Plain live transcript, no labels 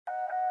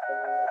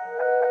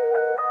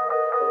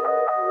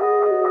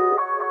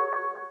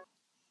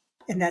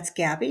and that's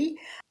Gabi,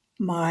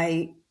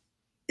 my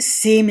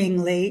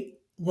seemingly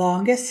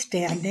longest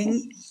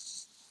standing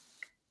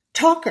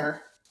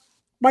talker,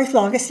 my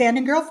longest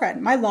standing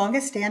girlfriend, my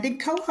longest standing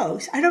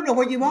co-host. I don't know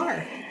what you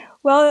are.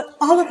 Well,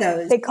 All of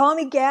those. they call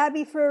me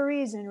Gabi for a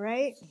reason,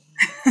 right?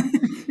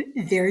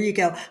 There you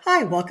go.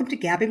 Hi, welcome to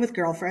Gabbing with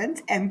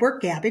Girlfriends, and we're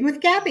gabbing with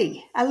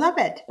Gabi. I love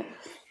it.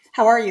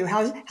 How are you?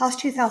 How's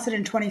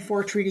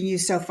 2024 treating you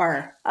so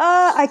far?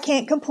 I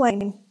can't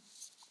complain.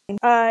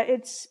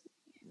 It's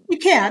You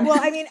can. well,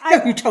 I mean,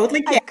 No, you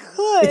totally I can.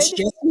 It's could,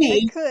 just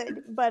me.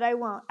 but I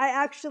won't. I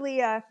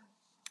actually, I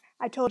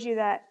told you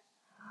that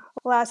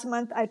last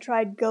month I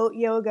tried goat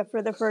yoga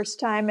for the first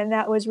time, and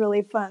that was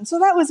really fun. So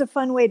that was a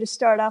fun way to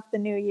start off the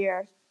new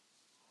year.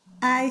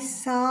 I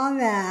saw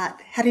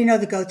that. How do you know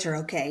the goats are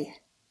okay?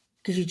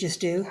 Because you just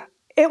do?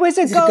 It was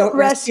a Is it a goat goat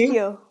rescue?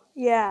 rescue.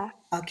 Yeah.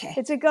 Okay.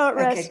 It's a goat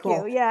Okay, rescue.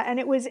 cool. Yeah. And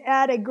it was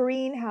at a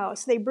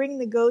greenhouse. They bring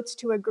the goats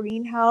to a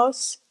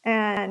greenhouse,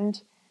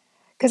 and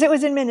because it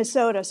was in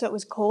Minnesota, so it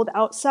was cold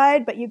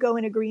outside, but you go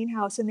in a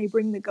greenhouse and they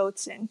bring the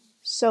goats in.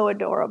 So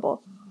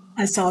adorable.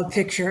 I saw a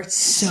picture. It's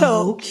So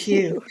so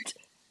cute. cute.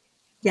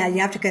 Yeah, you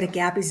have to go to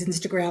Gabby's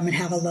Instagram and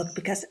have a look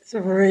because it's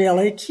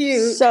really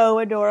cute. So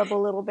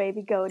adorable little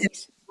baby Did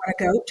goaties. you want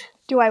a goat?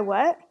 Do I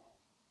what?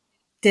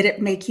 Did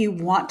it make you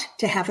want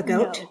to have a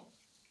goat?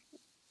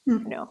 No.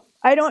 No.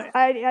 I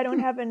don't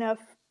have enough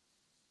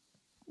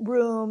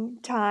room,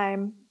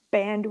 time,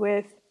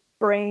 bandwidth,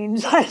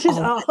 brains. I just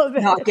All of all it.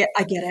 of No, it.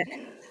 I get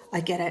it. I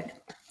get it.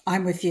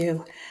 I'm with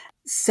you.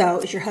 So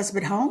is your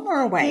husband home or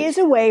He away? is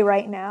away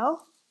right now,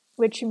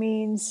 which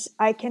means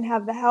I can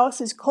have the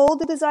house as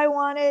cold as I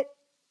want it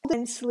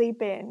and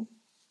sleep in.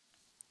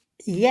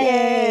 Yay.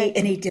 Yay.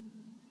 And he did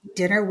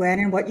dinner when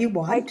and what you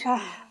want. It's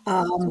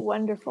Um,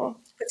 wonderful.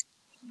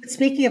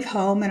 Speaking of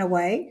home and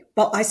away,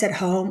 well, I said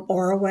home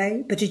or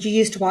away, but did you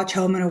used to watch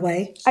Home and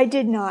Away? I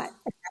did not.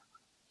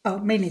 Oh,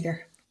 me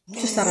neither.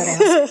 Just thought I'd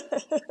ask.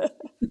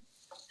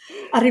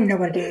 I don't even know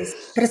what it is,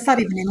 but it's not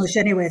even English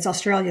anyway. It's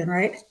Australian,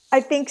 right? I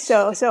think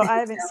so. So I I think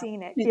haven't so.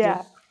 seen it. Me too.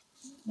 Yeah.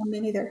 Well,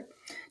 me neither.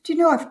 Do you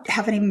know I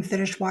haven't even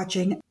finished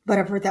watching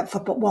whatever that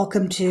football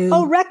Welcome Oh,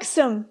 to?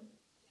 Wrexham.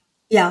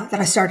 Yeah, that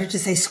I started to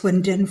say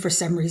Swindon for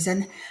some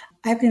reason.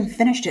 I haven't even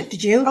finished it.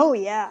 Did you? Oh,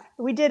 yeah.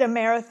 We did a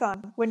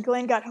marathon. When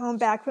Glenn got home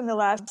back from the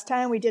last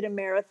time, we did a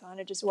marathon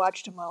and just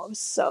watched them all. It was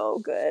so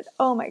good.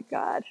 Oh, my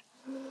God.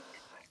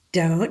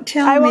 Don't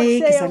tell I won't me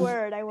say because a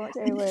word. I won't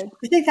say a word.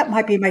 I think that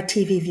might be my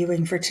TV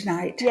viewing for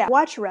tonight. Yeah.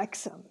 Watch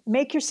Wrexham.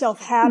 Make yourself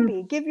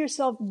happy. Give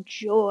yourself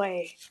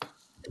joy.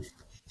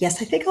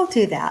 Yes, I think I'll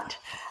do that.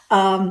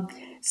 Um,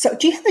 so,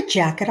 do you have a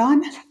jacket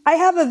on? I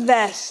have a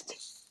vest.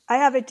 I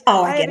have a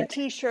Oh, I I have get a it.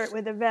 t-shirt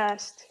with a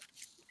vest.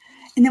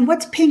 And then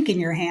what's pink in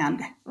your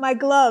hand? My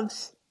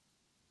gloves.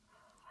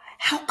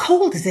 How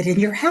cold is it in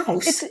your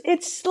house?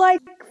 It's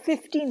like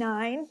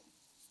 59,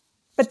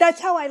 but that's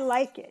how I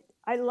like it.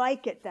 I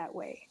like it that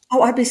way.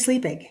 Oh, I'd be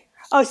sleeping.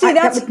 Oh, see,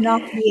 That would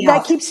knock me that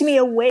out. keeps me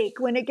awake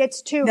when it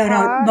gets too No,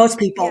 hot. most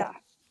people. Yeah.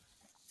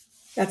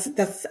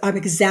 I'm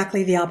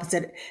exactly the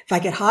opposite. If I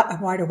get hot, I'm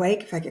wide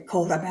awake. If I get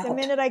cold, I'm The out.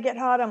 minute I get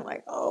hot, I'm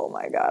like, oh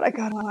my God, I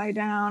gotta lie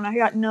down.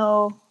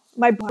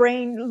 My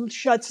brain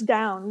shuts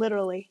down,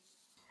 literally.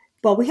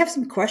 Well, we have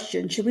some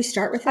questions. Should we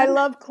start with I them?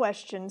 love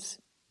questions.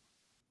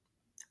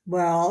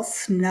 Well,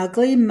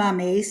 Snuggly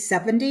Mummy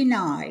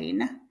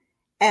 79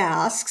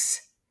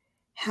 asks,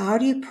 how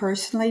do you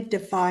personally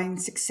define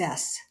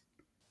success?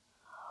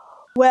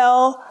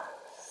 Well,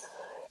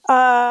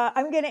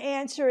 I'm going to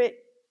answer it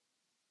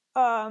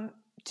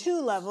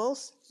two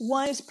levels.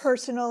 One is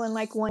personal and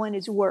like one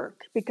is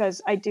work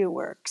because I do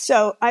work.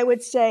 So I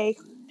would say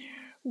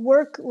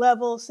work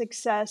level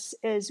success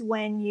is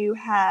when you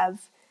have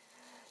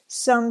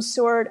some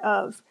sort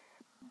of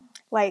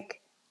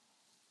like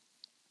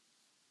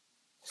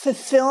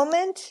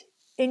fulfillment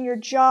in your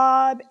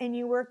job and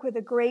you work with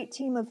a great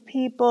team of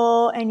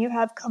people and you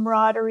have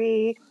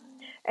camaraderie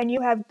and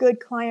you have good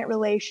client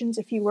relations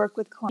if you work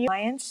with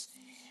clients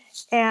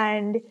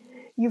and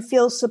you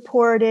feel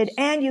supported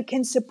and you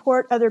can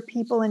support other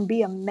people and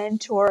be a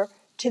mentor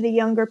to the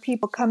younger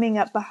people coming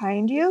up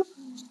behind you.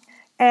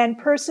 And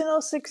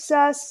personal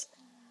success,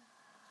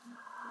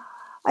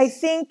 I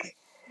think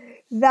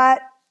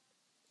that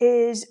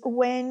is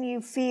when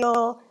you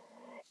feel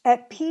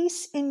at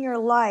peace in your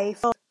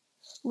life,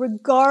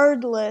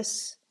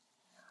 regardless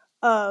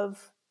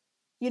of,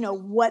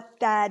 what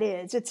that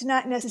is. It's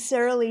not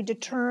necessarily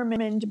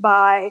determined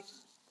by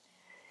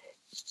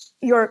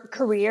your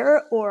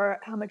career or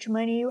how much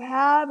money you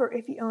have or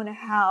if you own a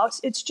house.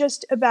 It's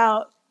just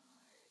about,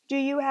 do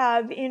you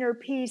have inner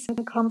peace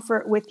and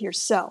comfort with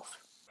yourself?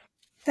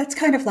 That's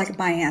kind of like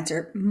my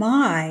answer.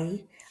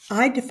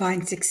 I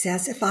define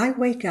success if I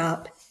wake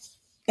up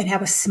and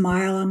have a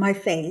smile on my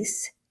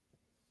face,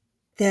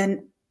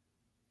 then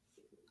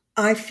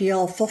I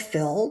feel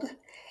fulfilled.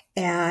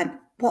 And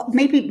well,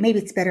 maybe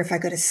it's better if I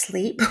go to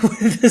sleep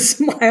with a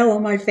smile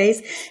on my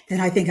face.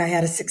 Then I think I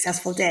had a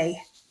successful day.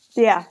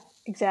 Yeah.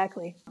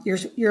 Exactly.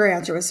 Your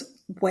answer was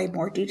way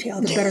more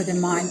detailed and better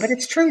than mine, but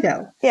it's true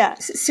though. Yeah.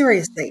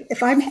 Seriously,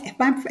 if I'm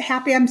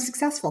happy, I'm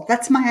successful.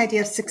 That's my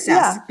idea of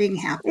success, Yeah. being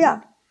happy.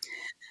 Yeah.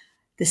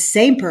 The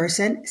same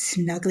person,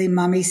 Snuggly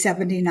Mummy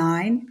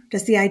 79,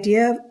 does the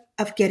idea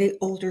of getting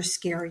older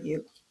scare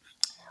you?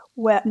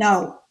 Well,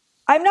 No,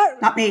 I'm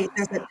not not me.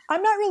 Does it?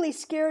 I'm not really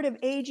scared of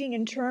aging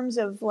in terms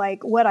of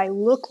like what I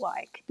look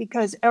like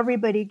because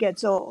everybody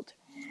gets old.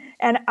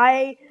 And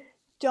I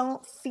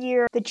don't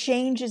fear the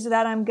changes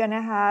that I'm going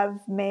to have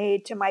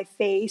made to my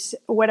face,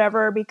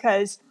 whatever,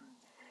 because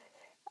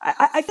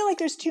I feel like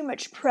there's too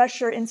much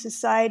pressure in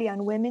society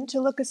on women to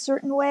look a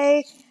certain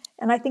way.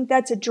 And I think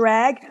that's a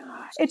drag.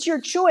 It's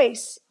your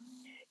choice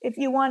if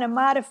you want to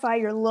modify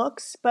your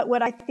looks. But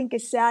what I think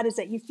is sad is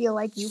that you feel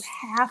like you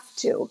have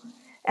to.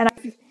 And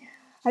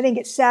I think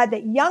it's sad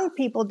that young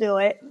people do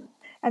it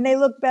and they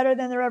look better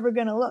than they're ever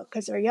going to look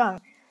because they're young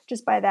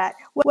just by that.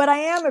 What I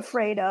am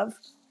afraid of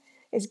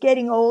is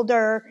getting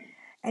older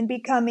and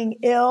becoming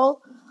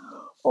ill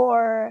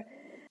or,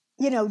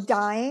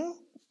 dying.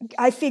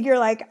 I figure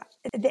like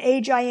at the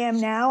age I am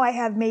now, I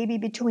have maybe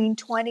between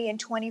 20 and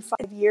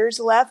 25 years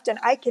left. And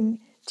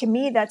to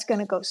me, that's going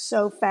to go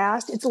so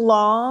fast. It's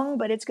long,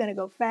 but it's going to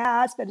go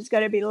fast, but it's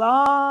going to be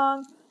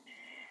long.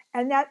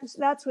 And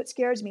that's what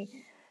scares me.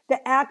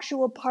 The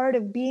actual part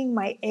of being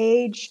my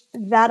age,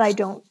 that I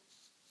don't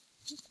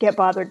get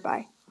bothered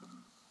by.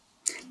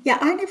 Yeah,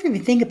 I never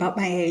even think about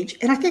my age.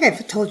 And I think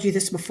I've told you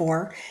this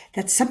before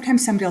that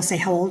sometimes somebody will say,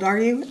 "How old are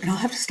you?" And I'll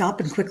have to stop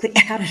and quickly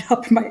add it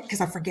up because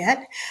I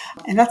forget.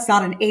 And that's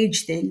not an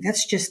age thing.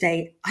 That's just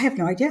I have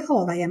no idea how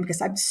old I am because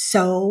I'm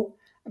so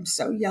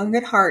young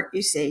at heart,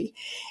 you see,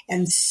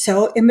 and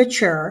so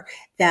immature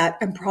that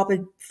I'm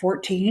probably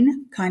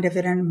 14, kind of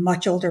in a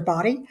much older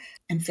body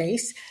and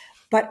face.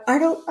 But I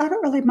don't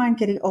really mind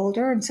getting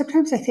older. And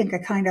sometimes I think I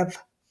kind of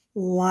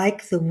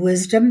like the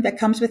wisdom that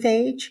comes with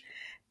age.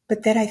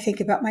 But then I think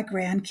about my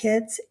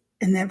grandkids,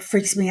 and that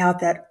freaks me out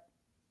that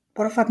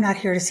what if I'm not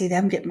here to see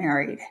them get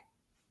married?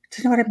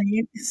 Do you know what I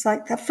mean? It's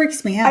like that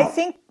freaks me I out.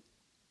 think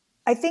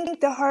I think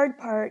the hard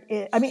part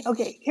is, I mean,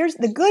 okay, here's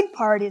the good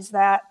part is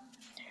that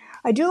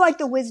I do like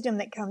the wisdom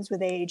that comes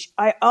with age.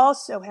 I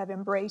also have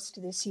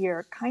embraced this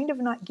year kind of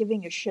not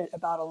giving a shit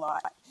about a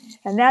lot.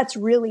 And that's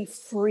really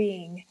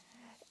freeing.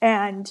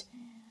 And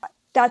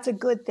that's a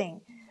good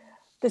thing.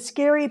 The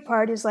scary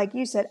part is, like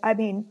you said, I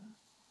mean,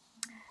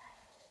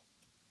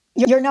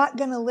 you're not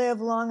going to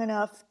live long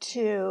enough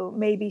to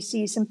maybe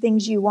see some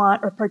things you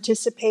want or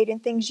participate in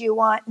things you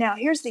want. Now,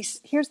 here's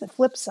the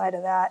flip side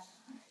of that.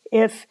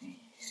 If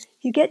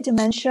you get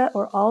dementia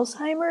or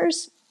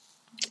Alzheimer's,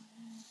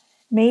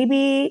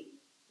 maybe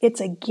it's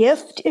a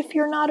gift if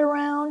you're not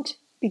around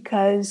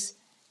because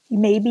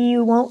maybe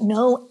you won't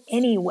know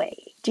anyway.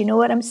 Do you know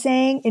what I'm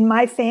saying? In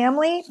my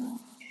family,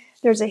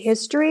 there's a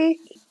history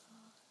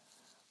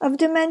of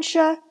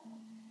dementia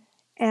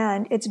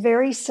and it's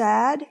very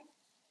sad.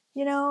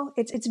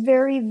 It's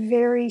very,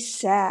 very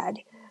sad.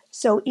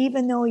 So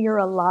even though you're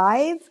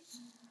alive,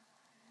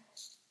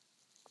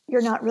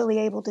 you're not really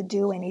able to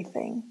do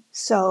anything.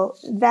 So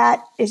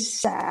that is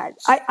sad.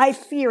 I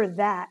fear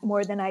that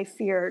more than I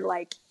fear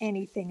like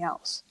anything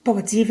else. But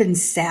what's even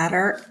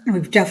sadder, and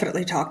we've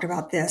definitely talked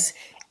about this,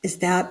 is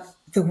that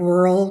the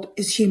world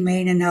is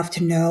humane enough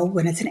to know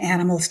when it's an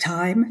animal's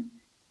time,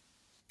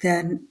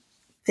 then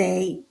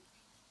they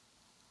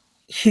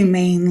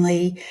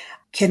humanely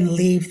can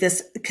leave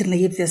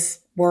this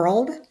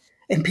world,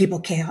 and people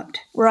can't.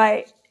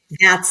 Right.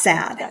 That's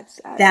sad. That's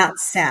sad.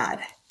 That's sad.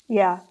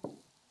 Yeah.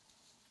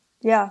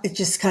 Yeah. It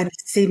just kind of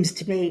seems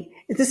to me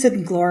this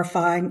isn't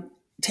glorifying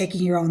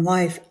taking your own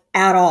life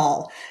at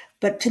all.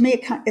 But to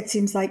me, it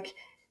seems like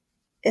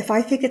if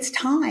I think it's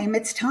time,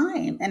 it's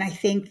time. And I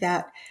think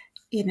that,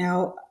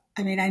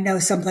 I mean, I know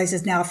some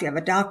places now, if you have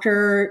a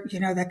doctor,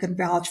 that can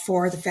vouch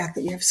for the fact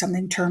that you have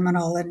something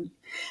terminal. And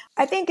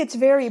I think it's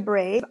very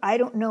brave. I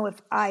don't know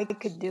if I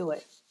could do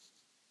it.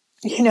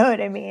 You know what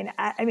I mean?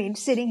 I mean,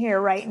 sitting here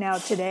right now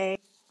today,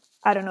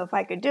 I don't know if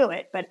I could do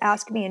it, but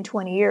ask me in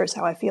 20 years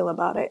how I feel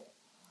about it.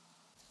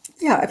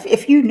 yeah,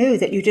 if you knew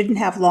that you didn't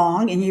have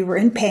long and you were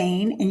in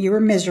pain and you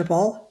were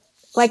miserable,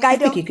 Like, I I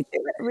think don't you could do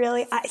it.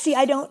 really,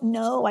 I don't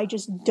know. I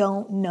just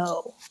don't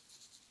know.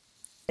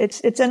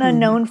 It's an Hmm.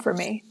 unknown for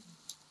me.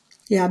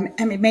 Yeah,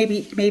 I mean,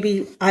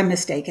 maybe I'm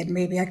mistaken.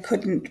 Maybe I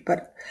couldn't,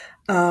 but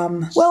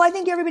Well, I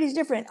think everybody's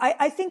different.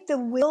 I think the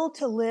will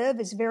to live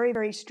is very,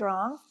 very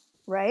strong,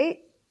 right?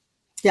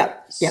 yeah,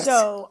 yes,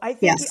 So I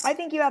yes.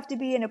 think you have to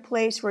be in a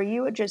place where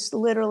you just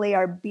literally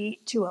are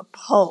beat to a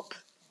pulp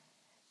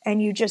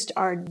and you just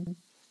are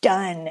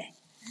done.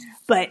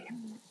 But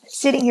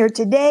sitting here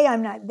today,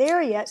 I'm not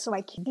there yet, so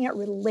I can't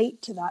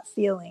relate to that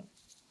feeling.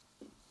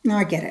 No,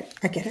 I get it.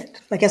 I get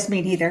it. I guess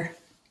me neither.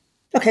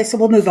 Okay, so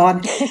we'll move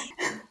on.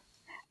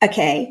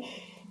 Okay,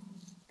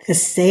 the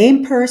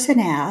same person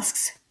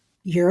asks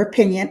your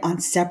opinion on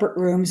separate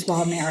rooms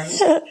while married.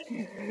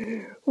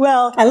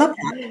 Well, I love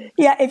that.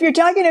 yeah, if you're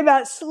talking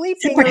about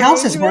sleeping Separate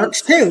houses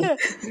works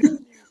arrangements, too.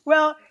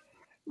 well,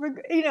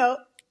 you know,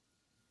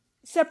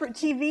 Separate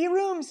TV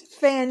rooms,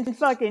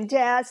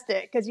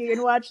 fan-fucking-tastic, because you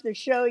can watch the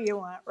show you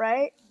want,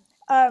 right?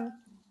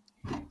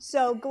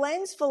 So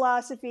Glenn's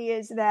philosophy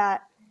is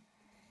that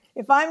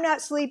if I'm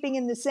not sleeping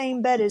in the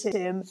same bed as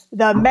him,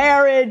 the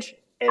marriage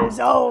is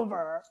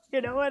over.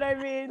 You know what I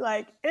mean?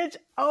 Like, it's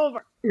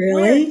over. We're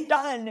Really?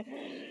 done.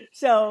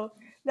 So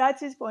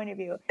that's his point of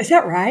view. Is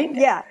that right?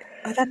 Yeah.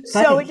 Oh, that's So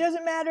it funny.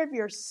 doesn't matter if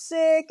you're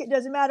sick. It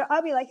doesn't matter.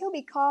 I'll be like, he'll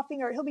be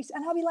coughing and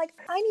I'll be like,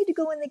 I need to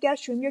go in the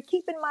guest room. You're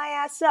keeping my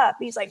ass up.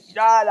 He's like,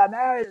 the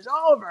marriage is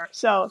over.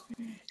 So,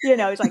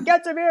 he's like,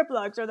 get some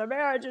earplugs or the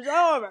marriage is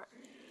over.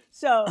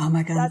 So Oh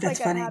my God, that's that's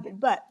like going to funny. happen.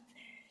 But,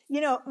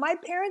 my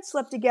parents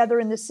slept together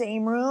in the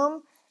same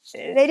room.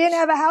 They didn't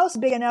have a house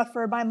big enough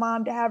for my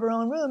mom to have her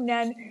own room.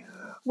 Then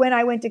when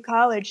I went to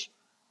college,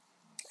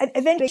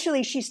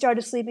 eventually she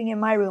started sleeping in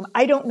my room.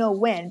 I don't know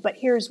when, but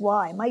here's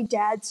why. My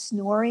dad's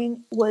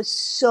snoring was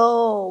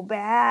so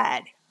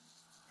bad.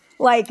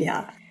 Like,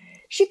 Yeah.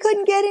 she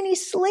couldn't get any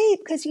sleep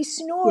because he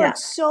snored Yeah.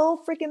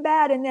 so freaking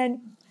bad. And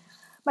then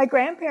my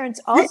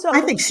grandparents I, also,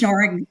 I think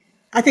snoring.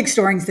 I think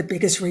snoring's the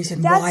biggest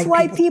reason that's why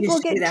why people people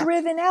choose to do get that.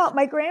 driven out.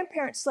 My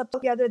grandparents slept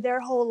together their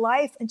whole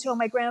life until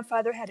my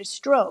grandfather had a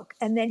stroke.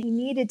 And then he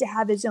needed to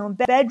have his own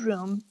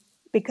bedroom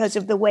because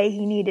of the way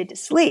he needed to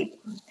sleep.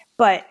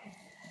 But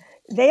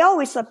they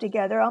always slept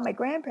together. All my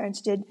grandparents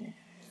did.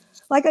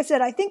 Like I said,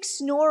 I think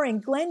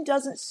snoring, Glenn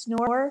doesn't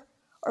snore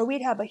or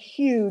we'd have a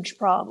huge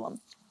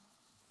problem,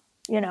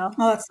 Oh,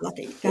 that's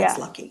lucky. That's Yeah.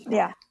 lucky.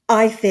 Yeah.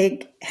 I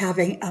think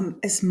having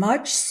as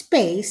much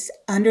space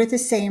under the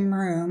same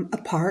room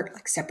apart,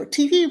 like separate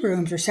TV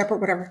rooms or separate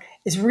whatever,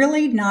 is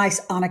really nice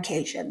on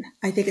occasion.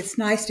 I think it's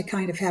nice to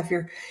kind of have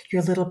your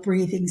little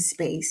breathing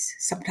space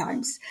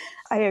sometimes.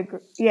 I agree.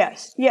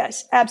 Yes,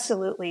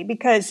 absolutely.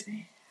 Because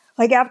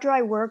like after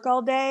I work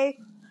all day,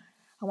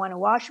 I want to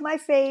wash my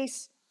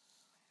face,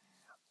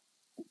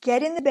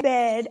 get in the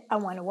bed. I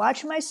want to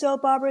watch my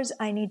soap operas.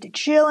 I need to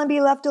chill and be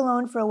left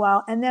alone for a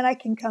while. And then I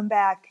can come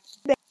back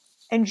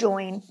and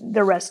join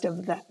the rest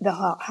of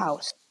the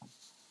house.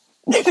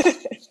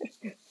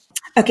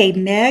 Okay,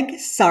 Meg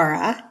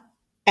Sarah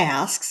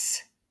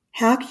asks,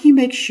 how can you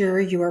make sure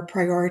you are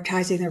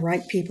prioritizing the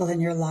right people in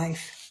your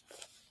life?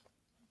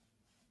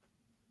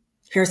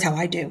 Here's how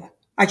I do.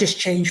 I just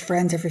change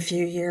friends every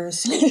few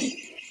years.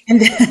 And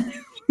then,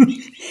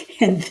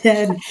 and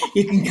then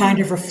you can kind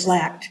of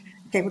reflect.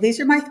 Okay, well, these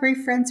are my three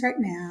friends right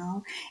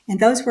now, and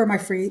those were my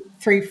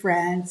three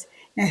friends.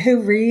 Now,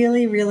 who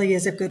really, really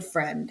is a good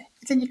friend?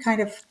 And then you kind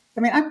of,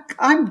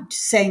 I'm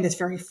saying this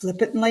very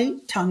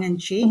flippantly, tongue in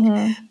cheek,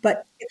 Mm-hmm.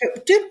 but if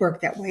it did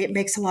work that way, it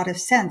makes a lot of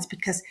sense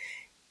because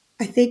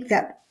I think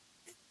that,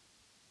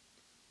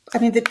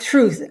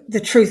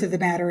 the truth of the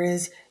matter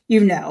is,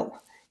 you know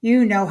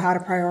how to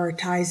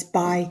prioritize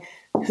by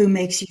who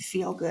makes you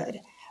feel good.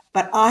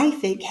 But I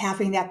think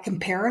having that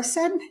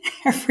comparison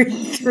every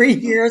 3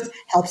 years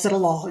helps it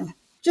along.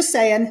 Just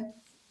saying.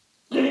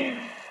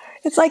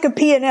 It's like a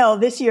P&L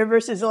this year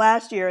versus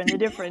last year and the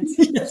difference.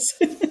 Yes.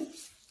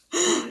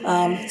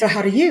 So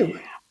how do you?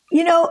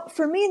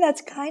 For me,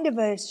 that's kind of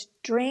a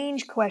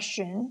strange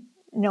question.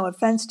 No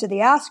offense to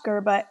the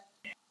asker, but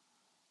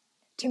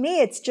to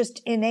me, it's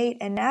just innate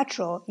and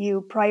natural.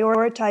 You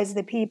prioritize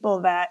the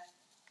people that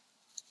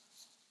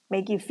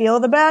make you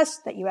feel the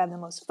best, that you have the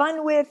most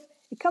fun with.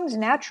 It comes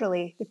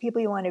naturally, the people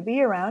you want to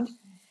be around.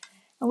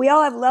 And we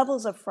all have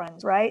levels of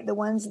friends, right? The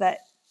ones that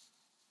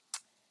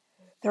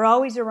they're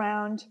always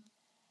around,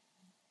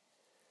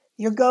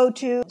 your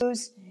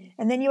go-tos.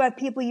 And then you have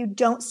people you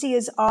don't see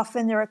as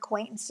often, they're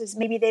acquaintances.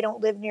 Maybe they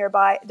don't live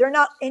nearby. They're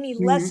not any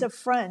less Mhm. of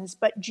friends,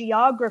 but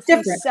geography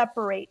Different.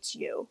 separates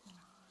you.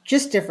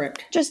 Just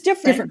different. Just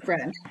different, Different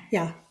friend.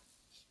 Yeah.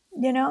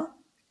 you know?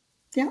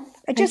 Yeah.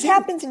 It I just agree.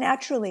 happens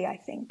naturally, I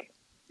think.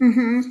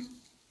 Mm-hmm.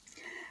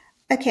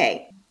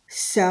 Okay.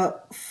 So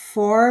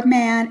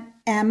Foreman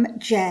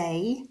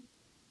MJ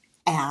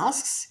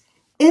asks,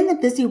 in the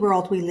busy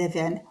world we live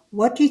in,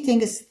 what do you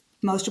think is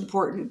most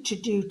important to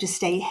do to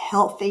stay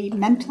healthy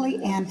mentally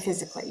and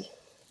physically?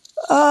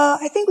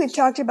 I think we've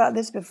talked about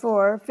this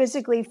before.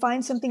 Physically,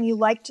 find something you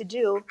like to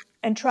do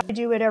and try to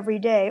do it every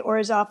day or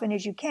as often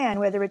as you can,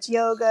 whether it's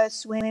yoga,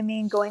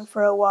 swimming, going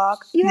for a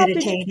walk. You have to,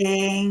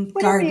 Meditating,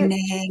 whatever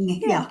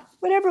gardening. yeah, Yeah.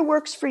 whatever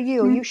works for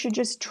you. Mhm. You should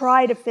just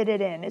try to fit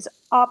it in as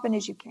often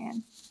as you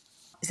can.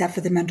 Is that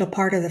for the mental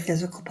part or the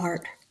physical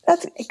part?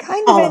 It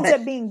kind of All of ends it.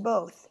 up being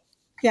both.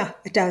 Yeah,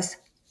 it does.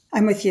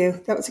 I'm with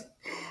you. That was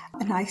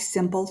a nice,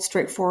 simple,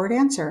 straightforward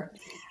answer.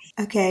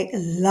 Okay,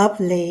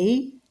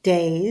 Lovely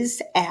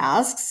Days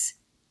asks,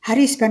 how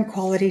do you spend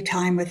quality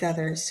time with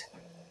others?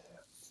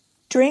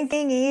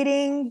 Drinking,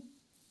 eating,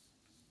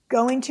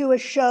 going to a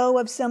show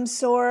of some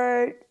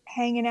sort,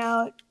 hanging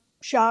out,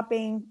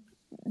 shopping,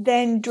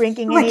 then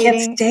drinking Oh, and I can't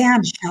eating.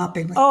 stand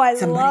shopping with Oh, I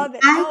somebody. love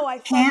it. I Oh, I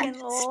can't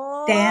fucking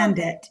love stand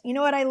it. it. You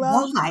know what I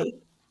love? Why?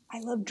 I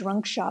love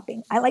drunk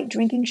shopping. I like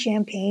drinking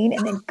champagne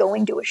and then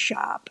going to a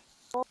shop.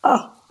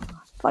 Oh,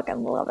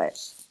 fucking love it.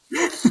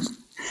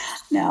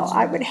 No,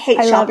 I would hate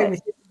I love shopping it.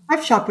 with you.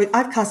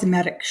 I've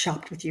cosmetic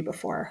shopped with you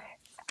before.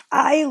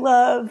 I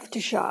love to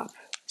shop.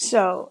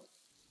 So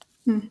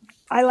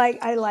I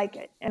like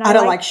it, and I I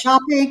don't like. like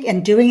shopping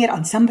and doing it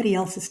on somebody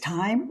else's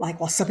time, like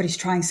while somebody's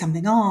trying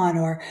something on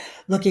or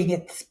looking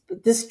at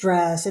this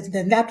dress and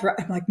then that dress.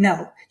 I'm like,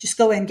 no, just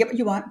go in, get what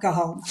you want, go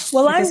home.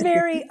 Well, Because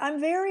I'm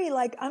very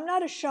like I'm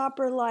not a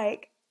shopper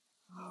like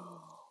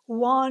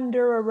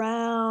wander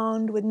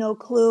around with no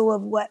clue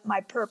of what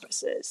my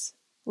purpose is,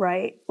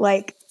 right?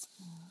 Like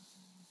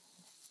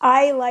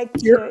I like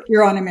to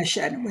you're on a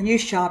mission. When you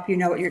shop, you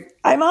know what you're.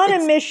 I'm on a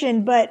It's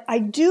mission, but I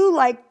do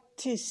like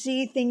to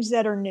see things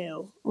that are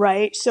new,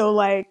 right? So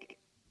like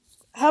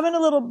having a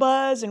little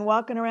buzz and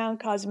walking around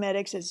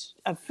cosmetics is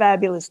a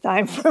fabulous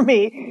time for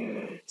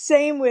me.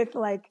 Same with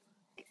like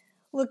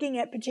looking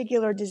at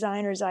particular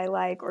designers I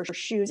like or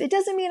shoes. It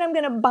doesn't mean I'm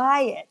going to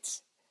buy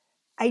it.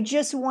 I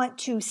just want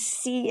to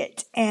see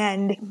it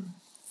and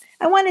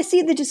I want to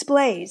see the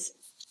displays.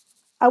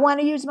 I want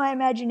to use my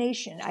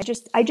imagination. I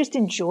just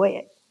enjoy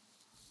it.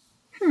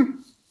 I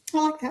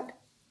like that.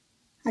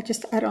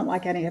 I don't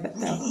like any of it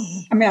though.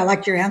 I mean, I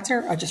liked your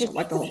answer. I just don't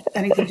like the whole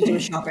anything to do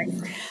with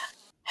shopping.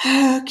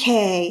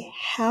 Okay,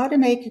 how to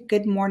make a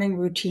good morning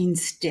routine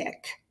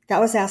stick. That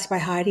was asked by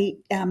Heidi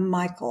M.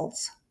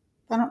 Michaels.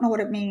 I don't know what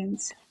it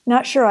means.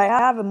 Not sure I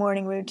have a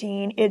morning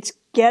routine. It's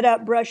get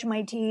up, brush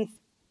my teeth,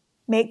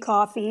 make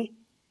coffee.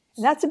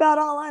 And that's about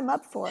all I'm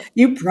up for.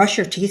 You brush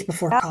your teeth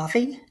before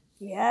coffee?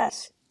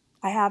 Yes,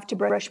 I have to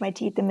brush my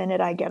teeth the minute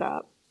I get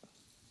up.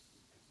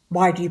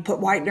 Why do you put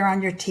whitener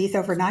on your teeth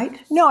overnight?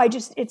 No,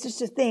 it's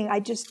just a thing. I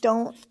just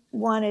don't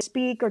want to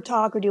speak or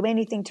talk or do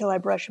anything till I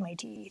brush my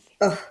teeth.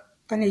 Ugh,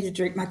 I need to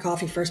drink my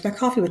coffee first. My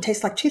coffee would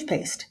taste like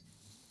toothpaste.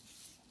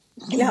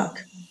 Yuck.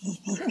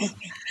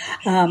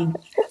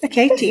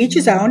 Okay, to each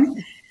his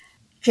own.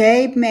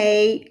 J.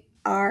 May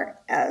R.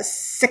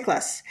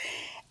 Sickless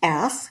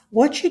asks,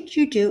 what should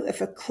you do if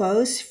a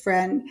close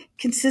friend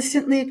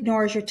consistently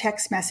ignores your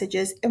text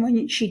messages and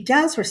when she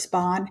does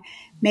respond,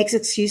 makes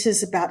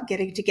excuses about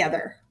getting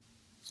together?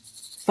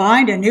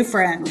 Find a new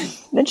friend.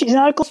 Then she's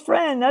not a close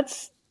friend.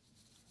 That's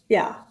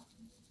Yeah,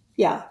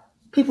 yeah.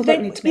 People don't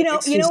then need to make you know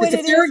excuses. what If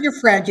it they're is? your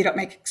friend, you don't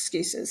make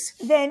excuses.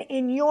 Then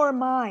in your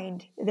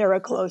mind, they're a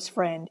close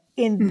friend.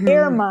 In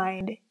their Hmm.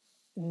 mind,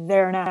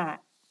 they're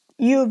not.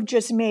 You've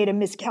just made a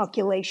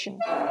miscalculation.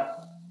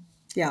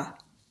 Yeah,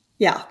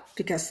 yeah.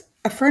 Because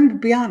a friend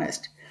would be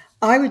honest.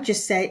 I would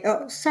just say,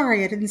 "Oh,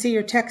 sorry, I didn't see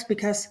your text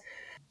because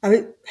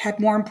had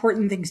more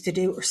important things to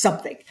do or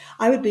something."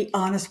 I would be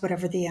honest,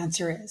 whatever the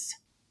answer is.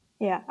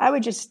 Yeah, I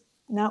would just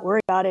not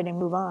worry about it and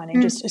move on and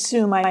Hmm. just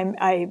assume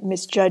I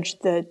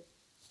misjudged the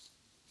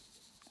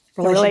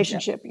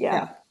Relationship. relationship.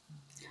 Yeah.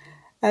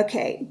 Yeah.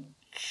 Okay.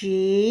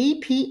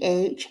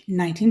 GPH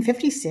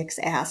 1956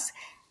 asks,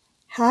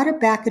 how to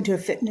back into a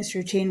fitness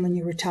routine when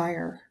you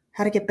retire.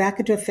 How to get back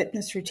into a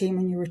fitness routine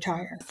when you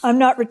retire. I'm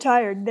not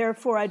retired,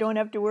 therefore I don't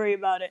have to worry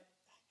about it.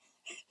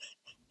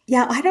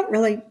 Yeah, I don't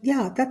really,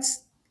 yeah,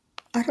 that's,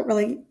 I don't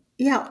really,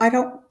 yeah, I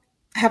don't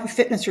have a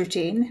fitness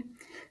routine.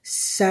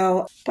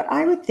 So, but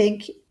I would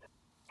think,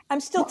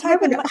 I'm still well,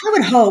 typing my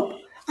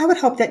I would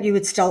hope that you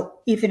would still,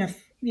 even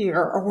if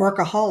you're a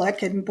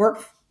workaholic and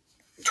work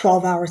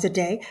 12 hours a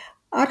day,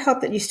 I'd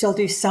hope that you still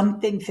do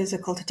something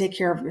physical to take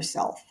care of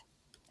yourself.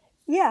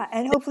 yeah,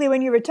 and hopefully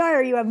when you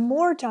retire you have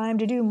more time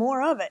to do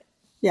more of it.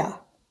 Yeah,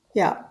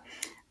 yeah.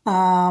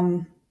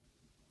 Um,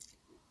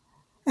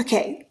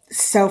 okay,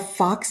 so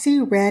Foxy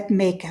Red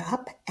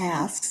Makeup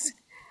asks,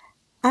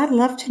 I'd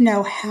love to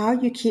know how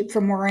you keep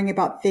from worrying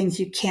about things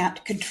you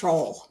can't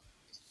control.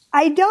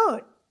 I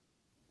don't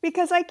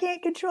because I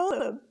can't control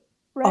them,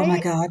 Oh my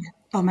right? God.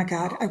 Oh my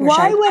God.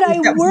 Why would I wish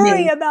I that was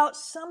worry me. about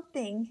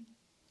something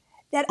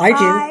that I do. I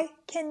I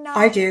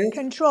cannot do.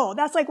 control?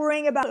 That's like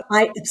worrying about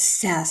I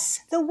obsess.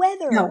 the No,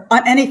 weather.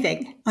 on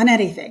anything. On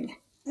anything.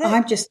 The,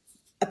 I'm just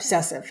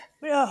obsessive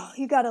oh,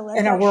 you got to let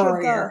and a that shit go.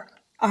 worrier.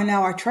 I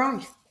know I try.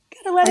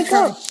 Got to let I it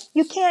go. try.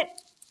 You can't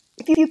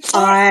if you can't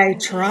I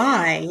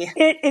try.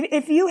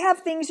 if you have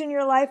things in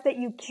your life that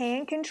you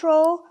can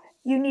control,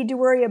 you need to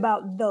worry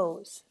about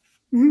those,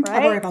 I worry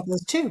right? about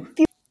those too.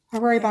 I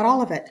worry about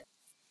all of it.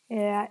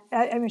 Yeah,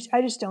 I mean,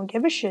 I just don't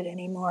give a shit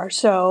anymore.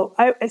 So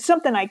it's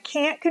something I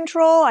can't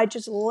control. I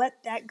just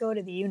let that go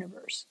to the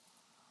universe.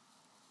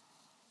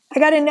 I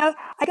got enough.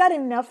 I got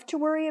enough to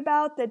worry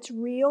about that's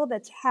real,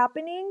 that's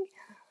happening.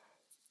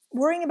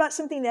 Worrying about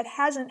something that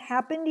hasn't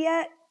happened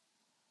yet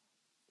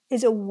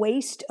is a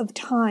waste of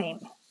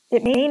time.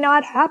 It may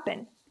not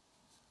happen.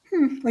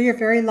 Well, you're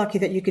very lucky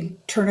that you can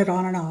turn it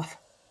on and off.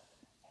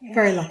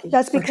 Very lucky.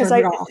 That's Or because turn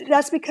it off.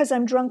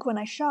 I'm drunk when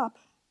I shop.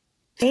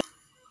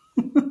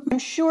 I'm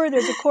sure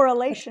there's a That's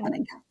correlation.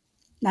 funny.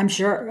 I'm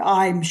sure.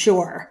 I'm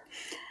sure.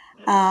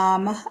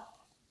 Um,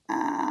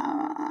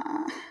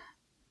 uh,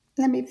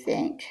 let me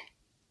think.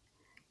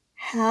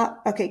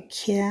 Okay,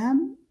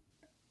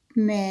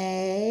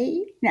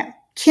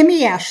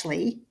 Kimmy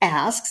Ashley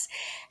asks,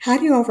 how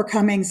do you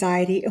overcome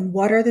anxiety and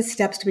what are the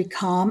steps to be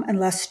calm and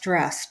less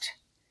stressed?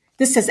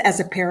 This says as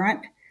a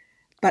parent,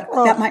 but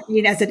that Oh, might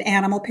mean as an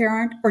animal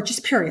parent or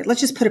just period.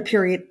 Let's just put a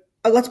period.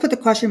 Let's put the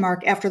question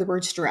mark after the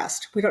word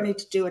stressed. We don't need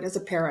to do it as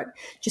a parent,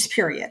 just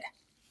period.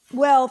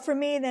 Well, for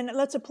me, then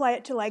let's apply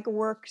it to like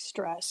work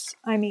stress.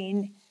 I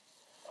mean,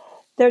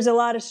 there's a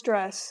lot of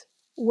stress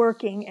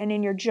working and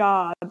in your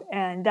job,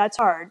 and that's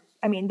hard.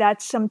 I mean,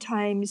 that's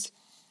sometimes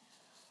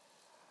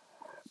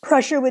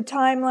pressure with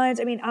timelines.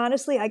 I mean,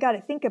 honestly, I got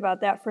to think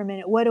about that for a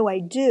minute. What do I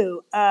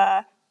do?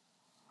 I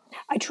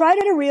try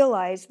to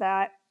realize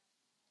that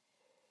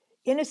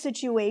in a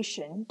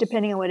situation,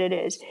 depending on what it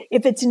is,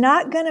 if it's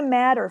not going to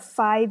matter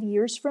 5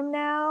 years from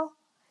now,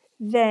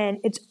 then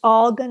it's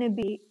all going to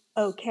be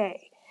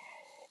okay.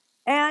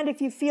 And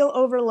if you feel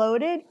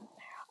overloaded,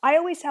 I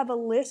always have a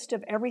list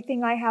of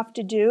everything I have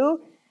to do.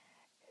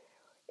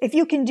 If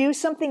you can do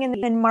something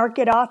and then mark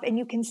it off and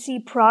you can see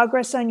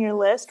progress on your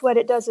list, what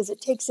it does is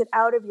it takes it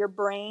out of your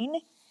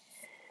brain.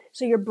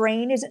 So your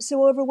brain isn't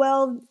so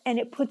overwhelmed and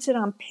it puts it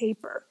on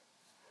paper.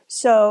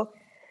 So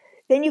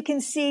then you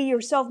can see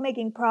yourself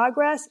making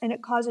progress and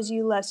it causes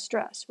you less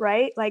stress,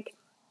 right? Like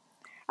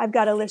I've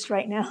got a list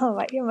right now.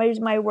 Here's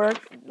my work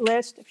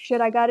list of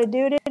shit I got to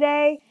do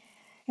today.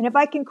 And if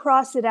I can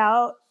cross it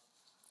out,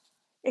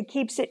 it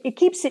keeps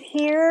it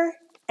here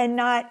and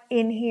not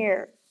in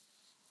here.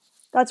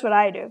 That's what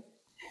I do.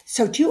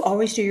 So do you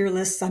always do your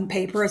lists on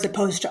paper as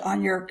opposed to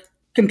on your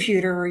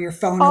computer or your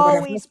phone or whatever?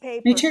 Always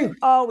Me paper. too.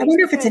 I Always.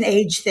 wonder if it's an Because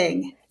age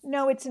thing.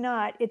 no, it's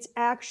not. It's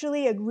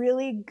actually a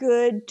really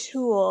good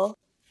tool.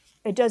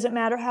 It doesn't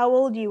matter how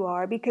old you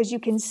are because you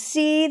can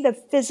see the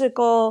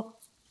physical,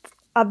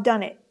 I've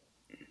done it,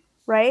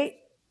 right?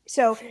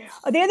 So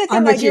the other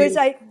I'm thing I with do is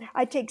you.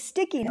 I take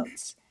sticky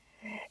notes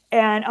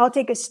and I'll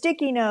take a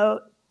sticky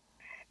note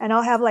and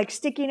I'll have like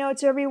sticky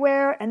notes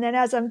everywhere. And then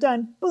as I'm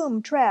done,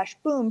 boom, trash,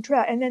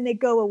 and then they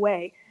go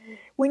away.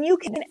 When you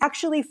can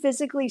actually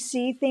physically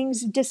see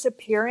things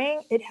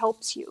disappearing, it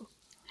helps you.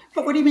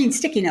 But what do you mean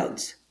sticky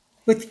notes?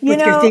 You With your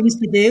know, things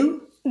to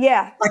do?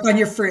 yeah, Like on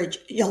your fridge.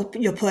 You'll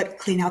put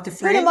clean out the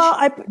put them all.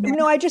 fridge?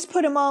 I just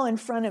put them all in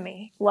front of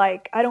me.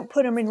 Like I don't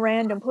put them in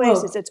random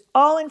places. Oh. It's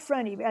all in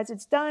front of you. As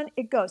it's done,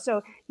 it goes.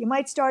 So you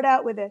might start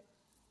out with a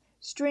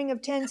string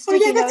of 10 Oh yeah,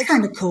 sticky that's notes,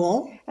 kind of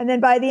cool. and then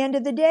by the end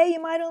of the day,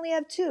 you might only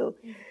have two.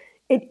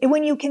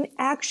 When you can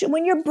actually,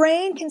 when your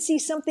brain can see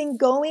something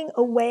going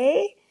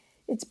away,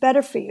 it's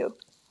better for you.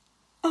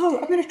 Oh,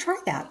 I'm going to try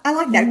that. I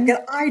like that. Mm-hmm. 'Cause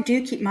I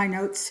do keep my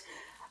notes,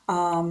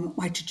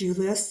 my to-do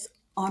lists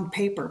on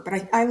paper, but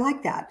I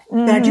like that.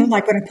 But I do Mm-hmm.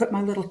 like when I put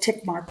my little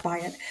tick mark by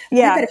it. But I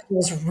Yeah, bet it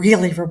feels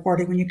really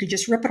rewarding when you could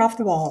just rip it off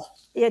the wall.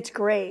 it's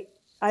great.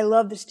 I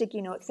love the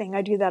sticky note thing.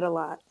 I do that a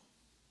lot.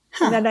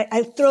 And Huh. then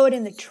I throw it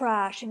in the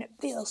trash and it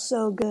feels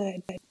so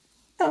good.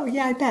 Oh,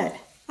 yeah, I bet.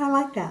 I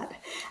like that.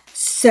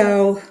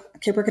 So,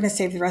 okay, we're going to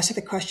save the rest of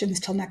the questions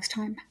till next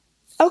time.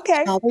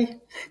 Okay. Shall we?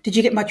 Did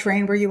you get much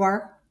rain where you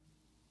are?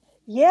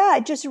 Yeah,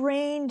 it just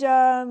rained,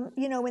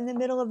 in the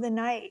middle of the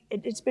night.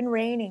 It's been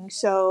raining.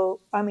 So,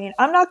 I mean,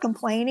 I'm not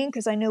complaining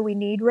because I know we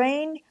need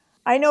rain.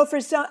 I know for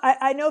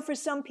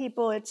some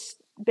people it's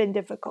been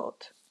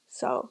difficult.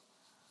 So,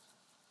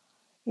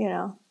 you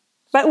know,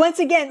 but once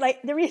again,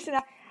 like the reason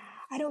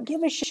I don't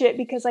give a shit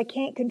because I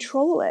can't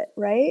control it,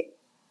 right?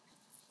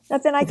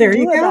 Nothing I Well, can there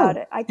you do about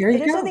go. it. There you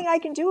There's go. nothing I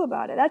can do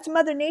about it. That's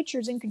Mother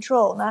Nature's in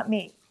control, not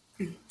me.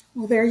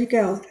 Well, there you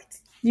go.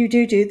 You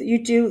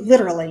do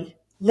literally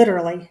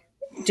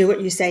do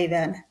what you say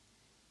then.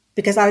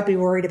 Because I would be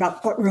worried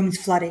about what room's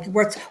flooding,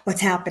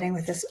 what's happening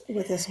with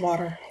this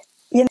water.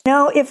 You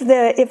know, if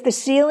the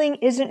ceiling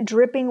isn't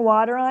dripping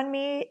water on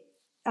me,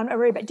 I'm not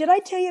worried about it. Did I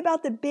tell you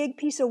about the big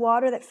piece of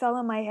water that fell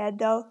on my head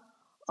though?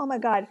 Oh my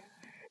God.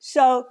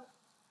 So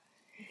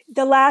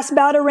the last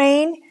bout of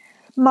rain,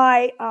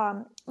 my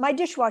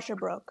dishwasher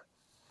broke.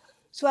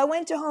 So I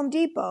went to Home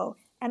Depot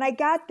and I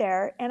got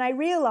there and I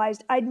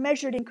realized I'd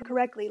measured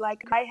incorrectly.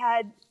 Like I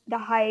had the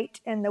height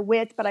and the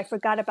width, but I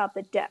forgot about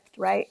the depth,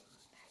 right?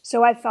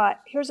 So I thought,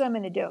 here's what I'm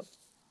going to do.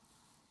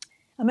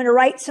 I'm going to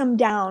write some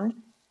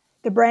down,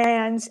 the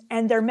brands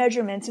and their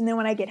measurements. And then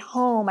when I get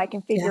home, I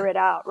can Yeah. figure it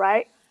out,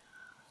 right?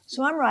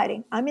 So I'm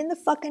writing, I'm in the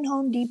fucking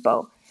Home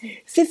Depot,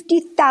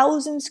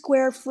 50,000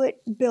 square foot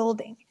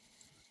building.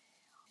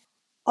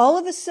 All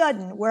of a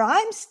sudden, where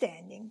I'm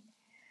standing,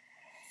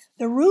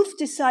 the roof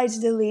decides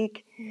to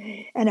leak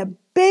and a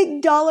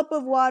big dollop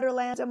of water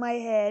lands on my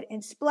head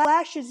and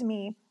splashes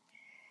me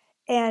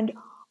and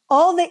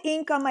all the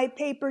ink on my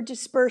paper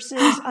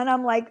disperses and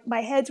I'm like,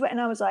 my head's wet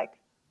and I was like,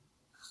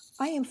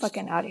 I am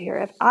fucking out of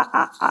here.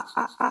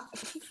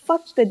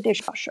 Fuck the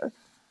dishwasher.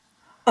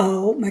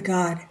 Oh my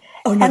God.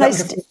 Oh no, And that I, would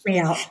have st- freaked me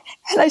out.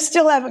 and I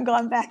still haven't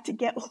gone back to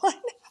get one.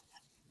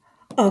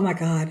 Oh my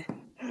God.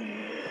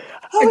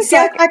 I And was see,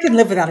 I like, can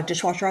live without a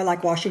dishwasher. I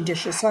like washing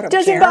dishes, so I don't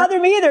doesn't care. bother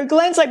me either.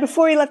 Glenn's like,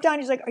 before he left town,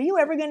 he's like, are you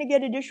ever going to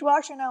get a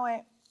dishwasher? And I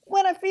went,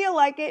 when I feel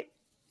like it.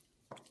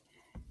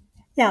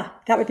 Yeah,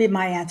 that would be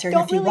my answer. And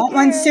Don't if you really want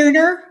one care.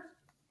 sooner,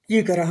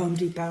 you go to Home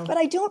Depot. But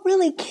I don't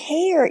really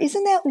care.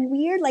 Isn't that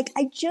weird? Like,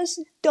 I just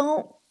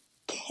don't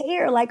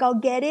care. Like, I'll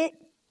get it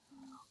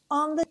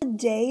on the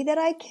day that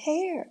I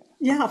care.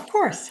 Yeah, of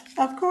course.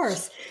 Of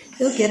course.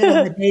 You'll get it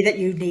on the day that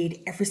you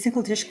need every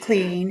single dish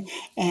clean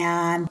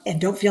and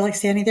don't feel like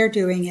standing there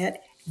doing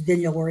it. then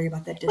you'll worry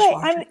about that Right.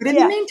 dishwasher. But in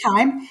the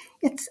meantime,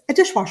 it's a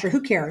dishwasher.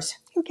 Who cares?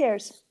 Who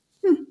cares?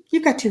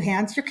 You've got 2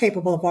 hands. You're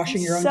capable of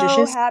washing your own So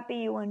dishes. happy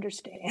you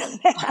understand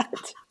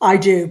that. I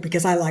do,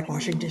 because I like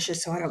washing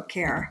dishes, so I don't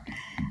care.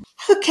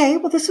 Okay,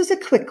 well, this was a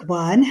quick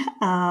one.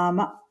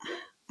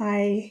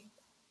 I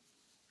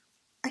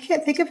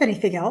can't think of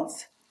anything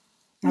else.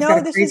 I've got No, a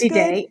this is crazy good.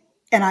 day,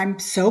 and I'm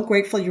so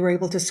grateful you were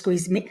able to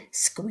squeeze me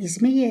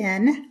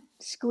in.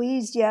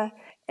 Squeezed you.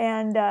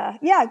 And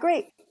yeah,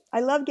 great.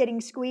 I love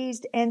getting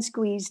squeezed and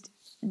squeezed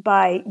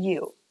by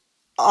you.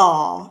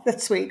 Oh,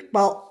 that's sweet.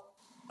 Well,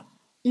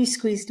 you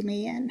squeezed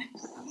me in.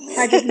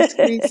 I didn't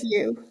squeeze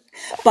you.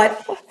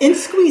 But in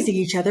squeezing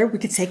each other, we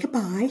could say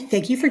goodbye.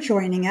 Thank you for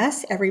joining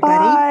us, everybody.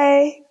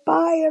 Bye. Bye,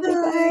 Bye.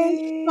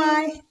 everybody.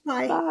 Bye.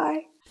 Bye.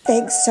 Bye.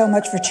 Thanks so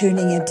much for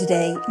tuning in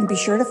today. And be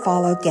sure to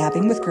follow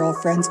Gabbing with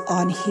Girlfriends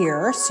on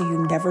here so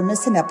you never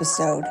miss an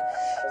episode.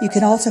 You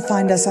can also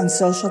find us on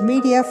social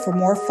media for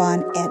more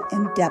fun and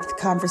in-depth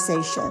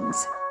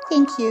conversations.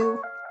 Thank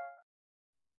you.